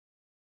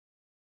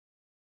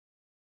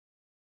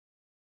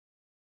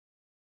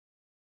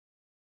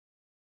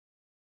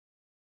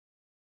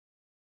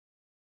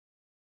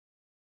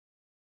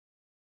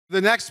The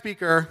next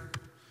speaker,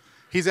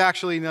 he's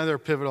actually another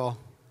pivotal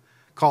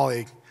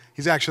colleague.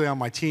 He's actually on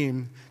my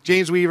team.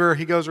 James Weaver,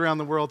 he goes around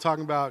the world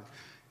talking about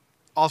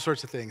all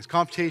sorts of things.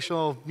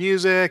 Computational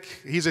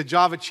music, he's a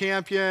Java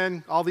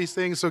champion, all these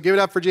things. So give it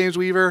up for James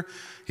Weaver.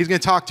 He's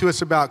going to talk to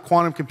us about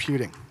quantum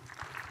computing.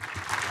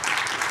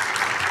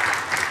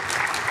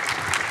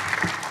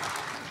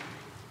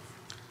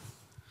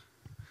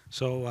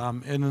 So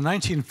in the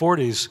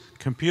 1940s,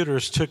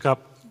 computers took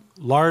up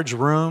large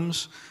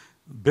rooms,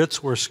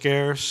 bits were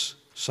scarce,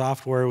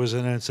 software was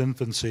in its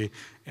infancy,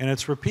 and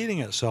it's repeating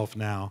itself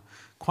now.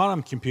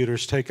 Quantum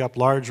computers take up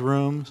large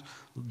rooms,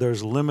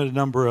 there's a limited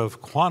number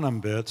of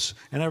quantum bits,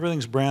 and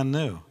everything's brand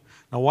new.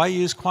 Now, why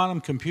use quantum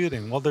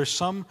computing? Well, there's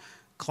some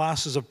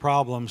classes of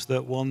problems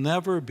that will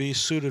never be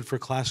suited for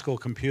classical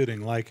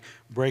computing, like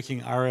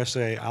breaking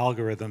RSA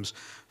algorithms,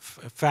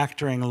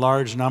 factoring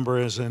large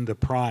numbers into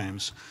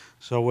primes.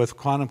 So with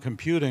quantum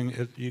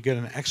computing, you get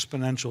an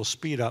exponential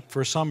speed up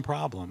for some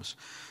problems.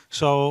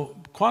 So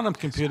quantum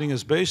computing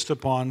is based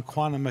upon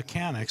quantum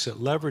mechanics. It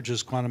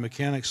leverages quantum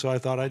mechanics, so I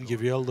thought I'd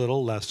give you a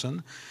little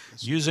lesson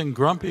using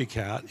Grumpy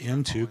Cat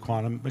into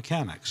quantum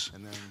mechanics.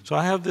 So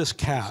I have this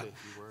cat.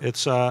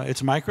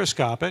 It's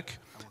microscopic.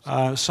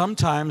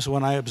 Sometimes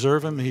when I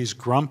observe him, he's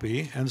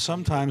grumpy, and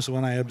sometimes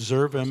when I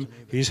observe him,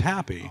 he's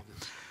happy.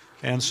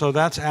 And so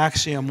that's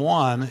axiom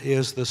 1,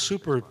 is the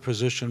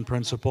superposition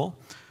principle.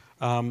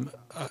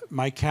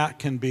 My cat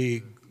can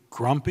be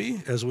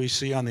grumpy, as we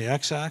see on the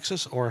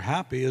x-axis, or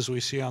happy, as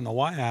we see on the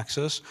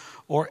y-axis,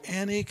 or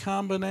any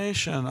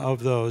combination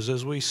of those,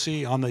 as we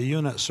see on the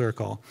unit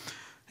circle.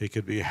 He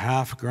could be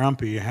half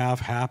grumpy,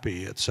 half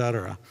happy,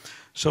 etc.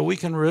 So we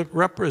can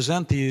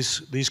represent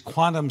these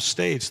quantum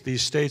states,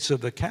 these states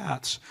of the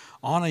cats,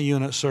 on a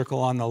unit circle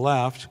on the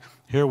left.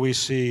 Here we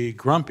see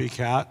Grumpy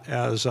Cat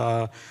as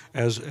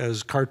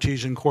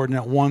Cartesian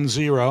coordinate 1,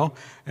 0.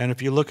 And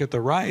if you look at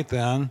the right,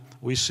 then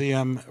we see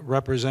him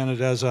represented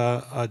as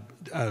a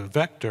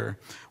vector.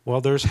 Well,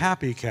 there's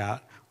Happy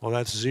Cat. Well,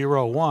 that's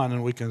 0, 1,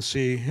 and we can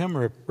see him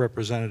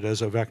represented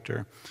as a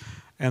vector.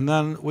 And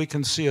then we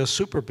can see a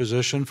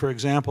superposition. For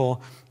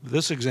example,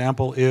 this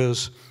example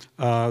is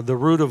the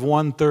root of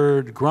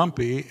 1/3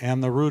 grumpy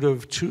and the root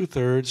of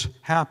 2/3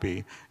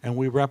 happy. And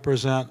we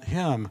represent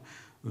him,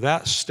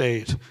 that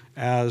state,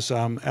 as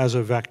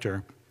a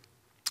vector.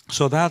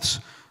 So that's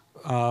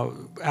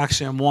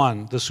axiom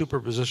 1, the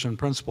superposition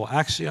principle.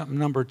 Axiom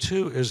number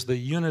 2 is the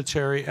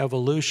unitary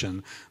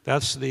evolution.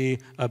 That's the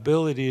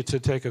ability to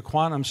take a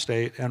quantum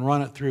state and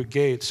run it through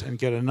gates and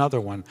get another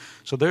one.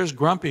 So there's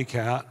Grumpy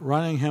Cat,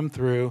 running him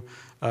through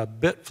a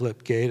bit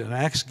flip gate, an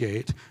X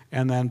gate,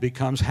 and then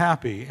becomes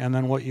happy. And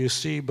then what you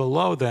see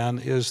below then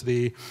is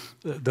the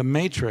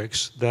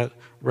matrix that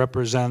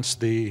represents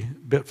the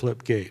bit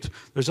flip gate.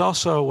 There's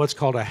also what's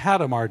called a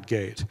Hadamard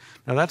gate.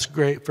 Now that's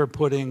great for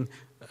putting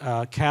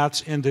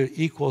cats into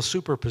equal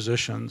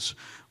superpositions,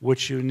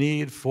 which you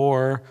need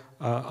for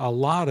a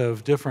lot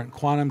of different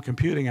quantum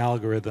computing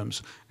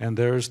algorithms. And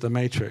there's the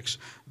matrix.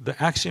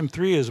 The axiom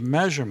 3 is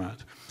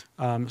measurement.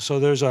 So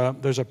there's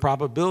a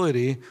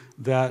probability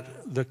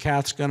that the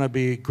cat's going to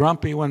be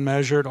grumpy when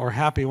measured or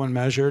happy when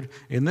measured.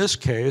 In this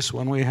case,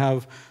 when we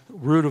have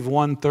root of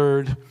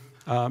 1/3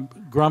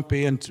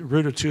 grumpy and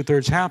root of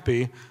 2/3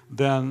 happy,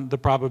 then the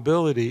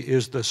probability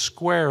is the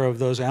square of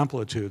those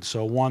amplitudes,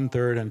 so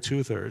 1/3 and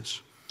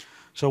 2/3.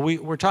 So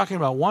we're talking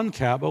about one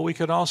cat, but we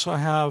could also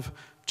have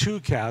 2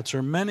 cats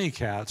or many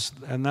cats,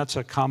 and that's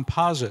a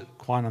composite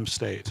quantum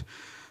state.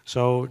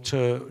 So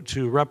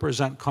to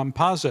represent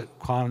composite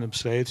quantum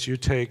states, you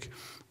take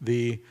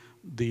the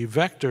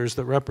vectors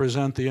that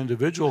represent the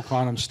individual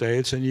quantum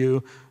states, and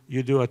you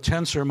do a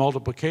tensor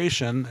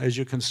multiplication, as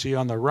you can see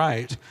on the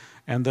right.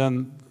 And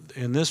then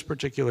in this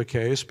particular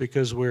case,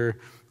 because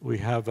we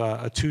have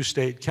a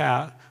 2-state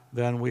cat,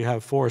 then we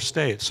have 4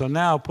 states. So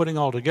now, putting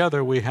all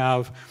together, we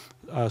have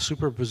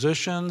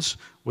superpositions,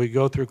 we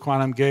go through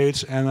quantum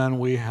gates, and then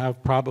we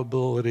have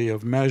probability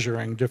of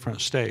measuring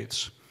different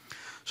states.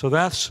 So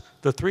that's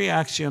the 3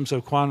 axioms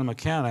of quantum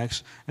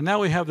mechanics. And now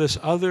we have this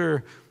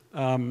other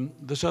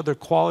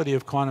quality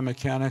of quantum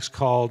mechanics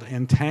called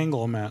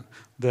entanglement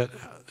that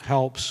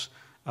helps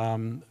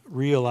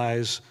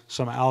realize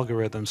some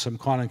algorithms, some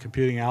quantum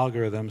computing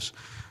algorithms.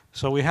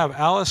 So we have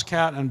Alice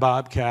Cat and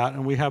Bob Cat,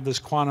 and we have this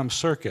quantum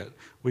circuit.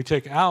 We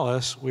take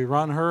Alice, we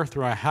run her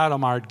through a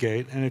Hadamard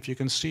gate, and if you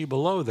can see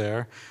below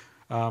there,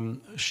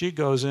 she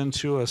goes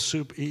into a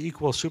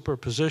equal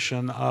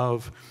superposition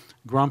of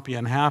grumpy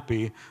and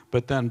happy,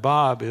 but then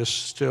Bob is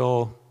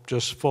still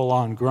just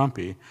full-on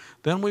grumpy.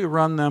 Then we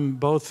run them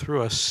both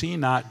through a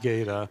C-NOT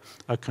gate, a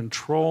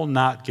control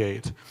NOT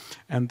gate,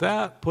 and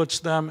that puts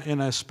them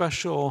in a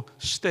special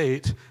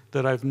state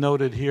that I've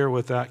noted here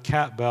with that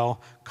cat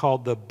bell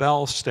called the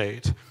Bell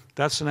state.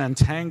 That's an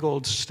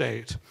entangled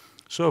state.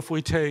 So if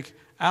we take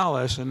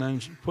Alice and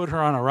then put her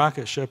on a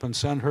rocket ship and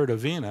send her to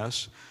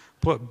Venus,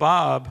 put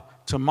Bob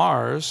to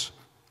Mars,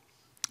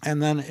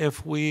 and then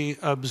if we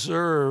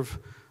observe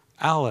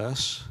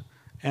Alice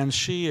and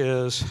she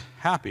is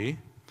happy,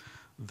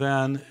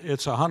 then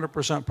it's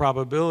 100%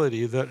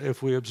 probability that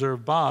if we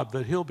observe Bob,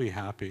 that he'll be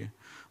happy.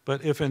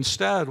 But if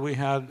instead we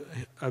had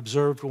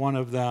observed one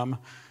of them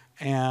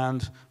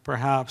and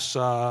perhaps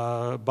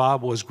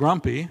Bob was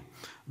grumpy,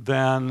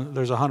 then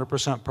there's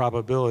 100%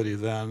 probability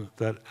then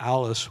that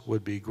Alice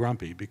would be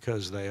grumpy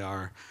because they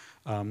are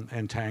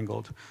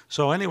entangled.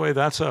 So anyway,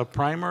 that's a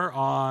primer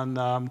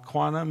on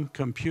quantum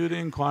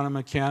computing, quantum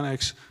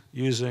mechanics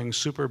using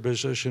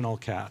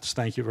superpositional cats.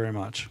 Thank you very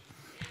much.